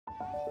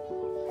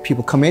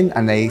people come in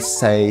and they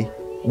say,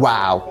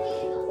 wow.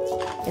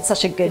 It's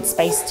such a good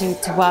space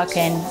to work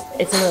in.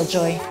 It's a real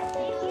joy.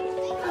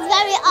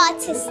 Very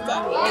artistic.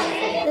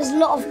 There's a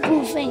lot of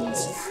cool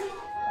things.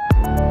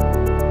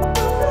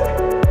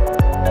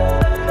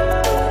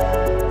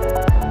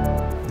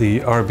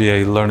 The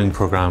RIBA learning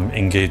programme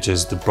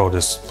engages the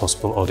broadest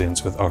possible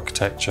audience with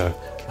architecture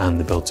and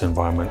the built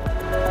environment.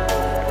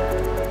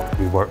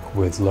 We work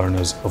with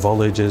learners of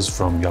all ages,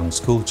 from young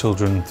school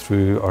children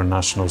through our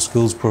National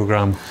Schools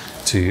programme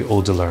to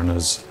older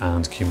learners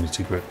and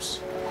community groups.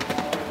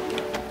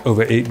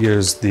 Over 8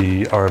 years,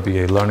 the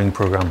RIBA learning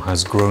programme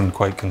has grown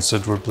quite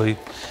considerably.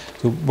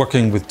 So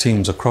working with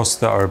teams across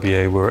the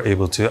RIBA, we're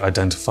able to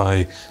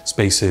identify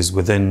spaces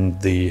within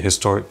the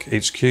historic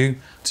HQ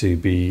to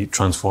be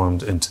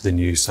transformed into the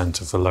new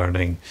Centre for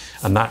Learning.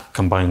 And that,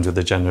 combined with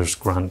a generous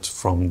grant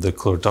from the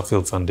Clore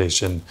Duffield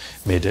Foundation,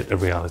 made it a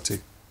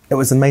reality. It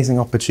was an amazing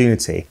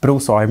opportunity, but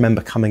also I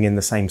remember coming in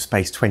the same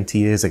space 20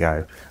 years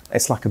ago.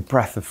 It's like a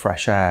breath of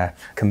fresh air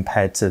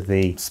compared to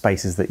the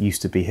spaces that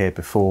used to be here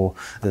before.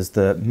 There's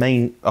the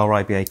main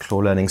RIBA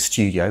Clore Learning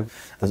Studio.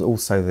 There's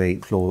also the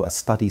Clore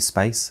Study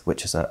Space,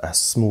 which is a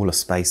smaller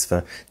space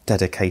for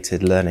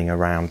dedicated learning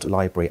around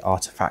library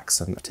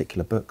artefacts and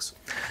particular books.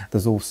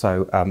 There's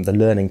also the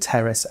Learning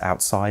Terrace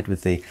outside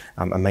with the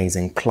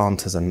amazing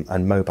planters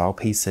and mobile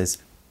pieces.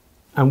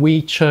 And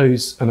we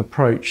chose an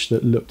approach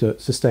that looked at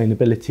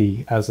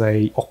sustainability as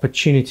an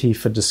opportunity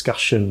for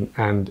discussion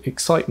and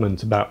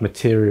excitement about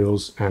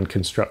materials and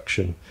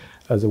construction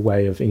as a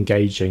way of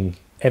engaging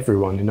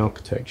everyone in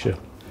architecture.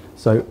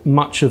 So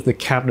much of the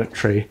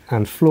cabinetry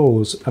and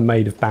floors are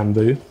made of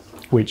bamboo,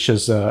 which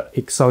is an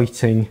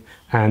exciting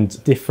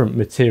and different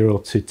material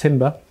to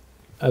timber.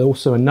 And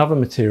also another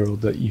material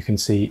that you can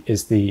see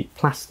is the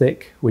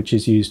plastic, which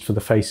is used for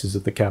the faces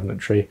of the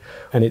cabinetry,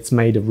 and it's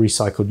made of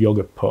recycled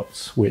yogurt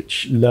pots,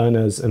 which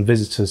learners and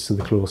visitors to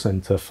the Clore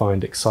Centre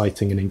find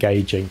exciting and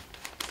engaging.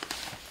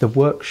 The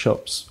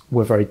workshops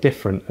were very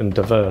different and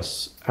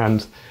diverse,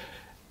 and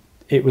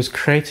it was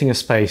creating a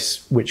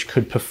space which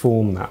could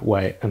perform that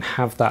way and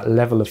have that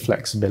level of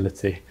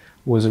flexibility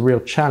was a real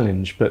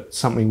challenge, but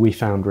something we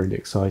found really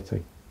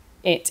exciting.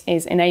 It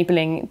is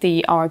enabling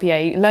the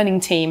RIBA learning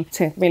team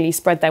to really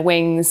spread their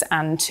wings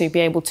and to be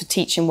able to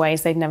teach in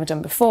ways they've never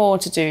done before,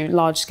 to do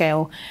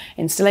large-scale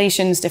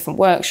installations, different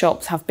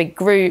workshops, have big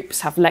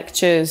groups, have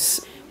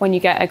lectures. When you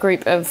get a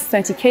group of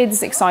 30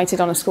 kids excited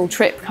on a school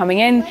trip coming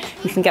in,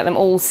 you can get them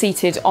all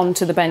seated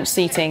onto the bench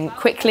seating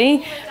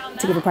quickly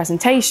to give a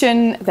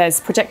presentation. There's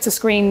projector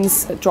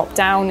screens that drop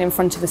down in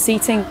front of the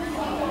seating.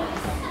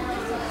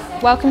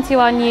 Welcome to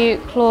our new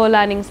Clore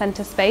Learning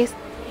Centre space.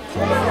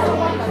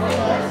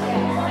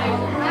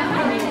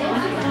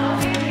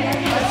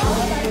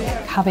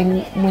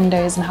 Having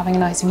windows and having a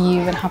nice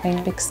view and having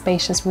a big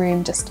spacious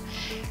room,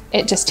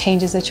 it just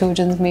changes the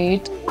children's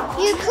mood.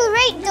 You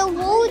create the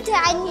world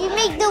and you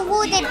make the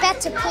world a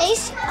better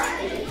place.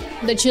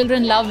 The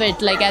children love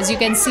it. Like, as you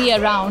can see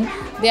around,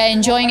 they are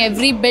enjoying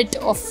every bit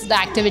of the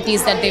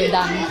activities that they've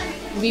done.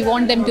 We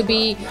want them to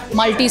be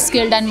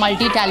multi-skilled and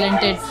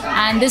multi-talented,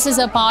 and this is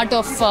a part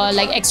of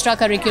like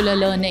extracurricular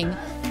learning.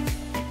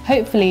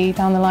 Hopefully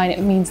down the line it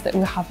means that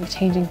we'll have a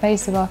changing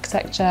face of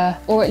architecture,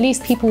 or at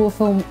least people will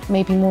feel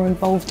maybe more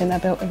involved in their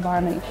built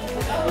environment.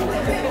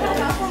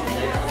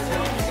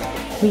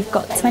 We've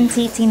got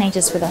 20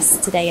 teenagers with us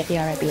today at the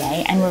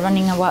RIBA, and we're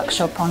running a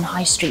workshop on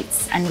high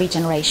streets and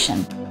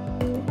regeneration.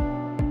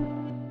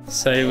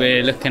 So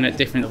we're looking at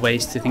different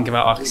ways to think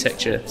about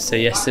architecture. So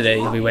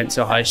yesterday we went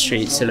to a high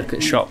street to look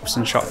at shops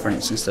and shop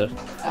fronts and stuff.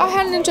 I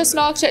had an interest in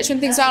architecture and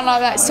things down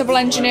like that, civil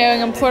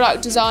engineering and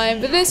product design,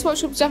 but this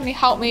workshop definitely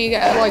helped me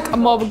get a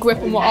more of a grip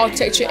on what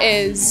architecture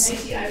is.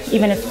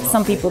 Even if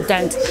some people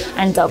don't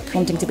end up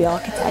wanting to be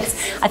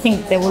architects, I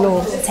think they will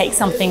all take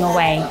something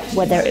away,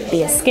 whether it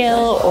be a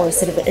skill or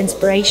sort of an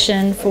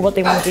inspiration for what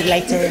they want to do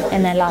later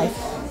in their life.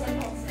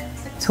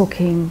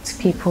 Talking to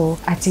people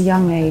at a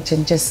young age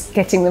and just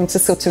getting them to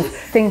sort of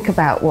think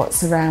about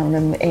what's around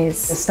them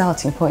is a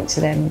starting point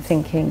to them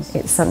thinking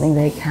it's something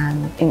they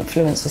can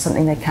influence or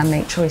something they can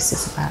make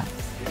choices about.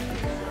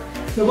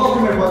 So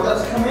welcome everyone,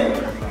 let's come in.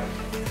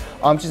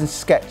 I'm just going to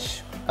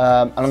sketch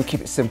and I'm going to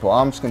keep it simple.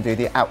 I'm just going to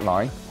do the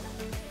outline.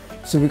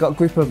 So we've got a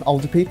group of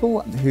older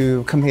people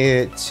who come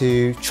here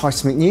to try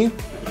something new.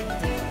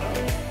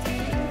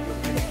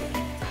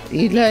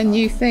 You learn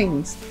new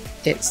things.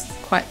 It's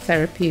quite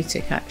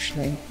therapeutic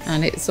actually,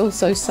 and it's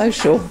also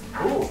social.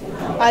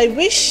 I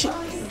wish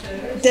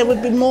there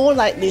would be more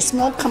like this,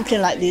 more company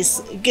like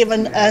this,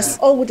 giving us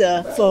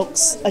older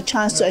folks a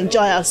chance to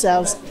enjoy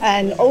ourselves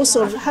and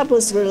also help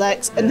us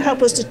relax and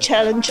help us to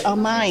challenge our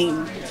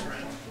mind.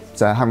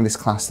 So having this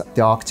class,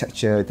 the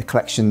architecture, the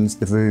collections,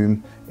 the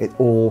room, it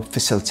all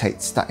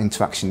facilitates that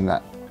interaction,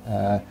 that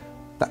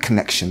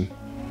connection.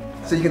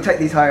 So you can take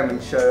these home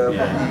and show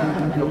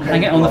them.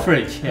 Hang it on the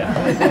fridge,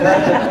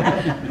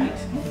 yeah.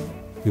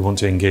 We want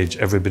to engage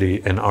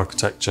everybody in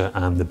architecture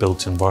and the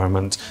built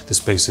environment, the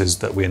spaces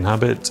that we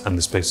inhabit and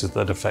the spaces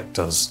that affect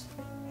us.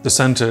 The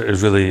centre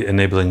is really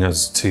enabling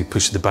us to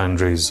push the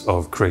boundaries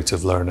of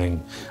creative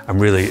learning. I'm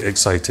really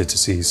excited to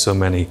see so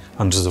many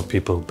hundreds of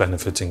people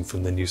benefiting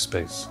from the new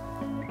space.